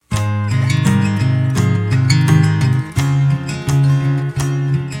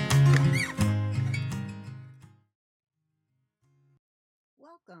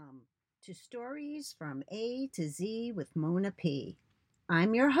to Stories from A to Z with Mona P.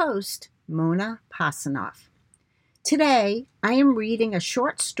 I'm your host, Mona Pasanoff. Today, I am reading a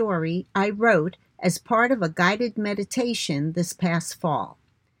short story I wrote as part of a guided meditation this past fall.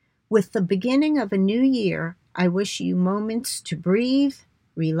 With the beginning of a new year, I wish you moments to breathe,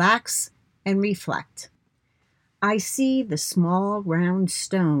 relax, and reflect. I see the small round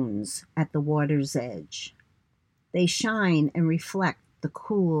stones at the water's edge. They shine and reflect the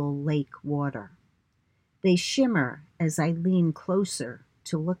cool lake water. They shimmer as I lean closer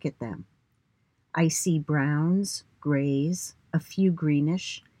to look at them. I see browns, grays, a few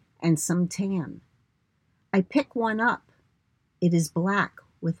greenish, and some tan. I pick one up. It is black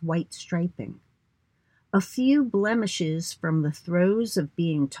with white striping. A few blemishes from the throes of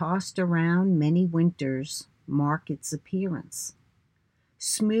being tossed around many winters mark its appearance.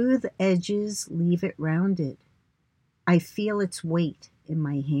 Smooth edges leave it rounded. I feel its weight in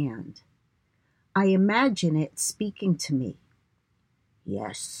my hand. I imagine it speaking to me.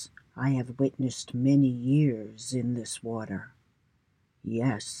 Yes, I have witnessed many years in this water.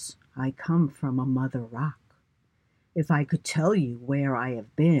 Yes, I come from a mother rock. If I could tell you where I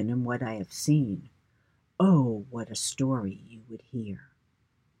have been and what I have seen, oh, what a story you would hear.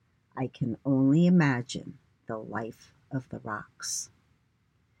 I can only imagine the life of the rocks.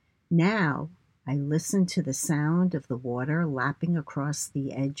 Now, I listen to the sound of the water lapping across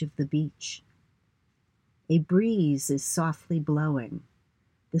the edge of the beach. A breeze is softly blowing.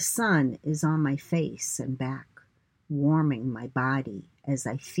 The sun is on my face and back, warming my body as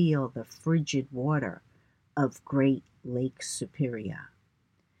I feel the frigid water of Great Lake Superior.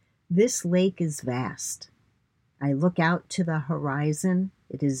 This lake is vast. I look out to the horizon.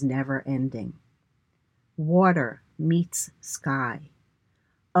 It is never ending. Water meets sky.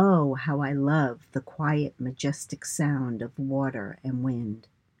 Oh, how I love the quiet, majestic sound of water and wind.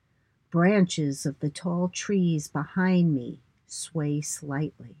 Branches of the tall trees behind me sway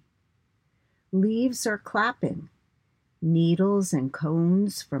slightly. Leaves are clapping. Needles and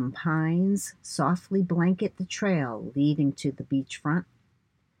cones from pines softly blanket the trail leading to the beachfront.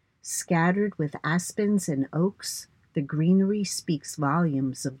 Scattered with aspens and oaks, the greenery speaks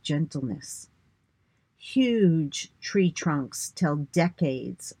volumes of gentleness. Huge tree trunks tell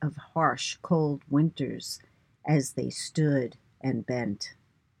decades of harsh, cold winters as they stood and bent.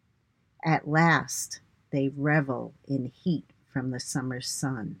 At last, they revel in heat from the summer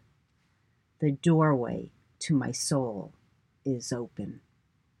sun. The doorway to my soul is open.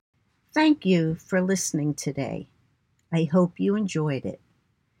 Thank you for listening today. I hope you enjoyed it.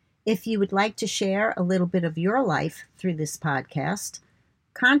 If you would like to share a little bit of your life through this podcast,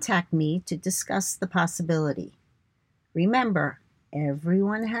 contact me to discuss the possibility. Remember,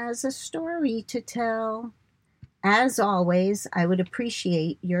 everyone has a story to tell. As always, I would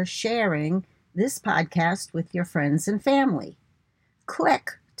appreciate your sharing this podcast with your friends and family.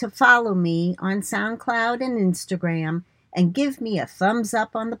 Click to follow me on SoundCloud and Instagram and give me a thumbs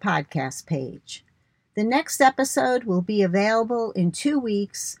up on the podcast page. The next episode will be available in 2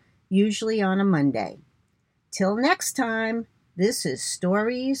 weeks, usually on a Monday. Till next time, this is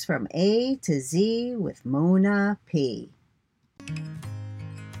Stories from A to Z with Mona P.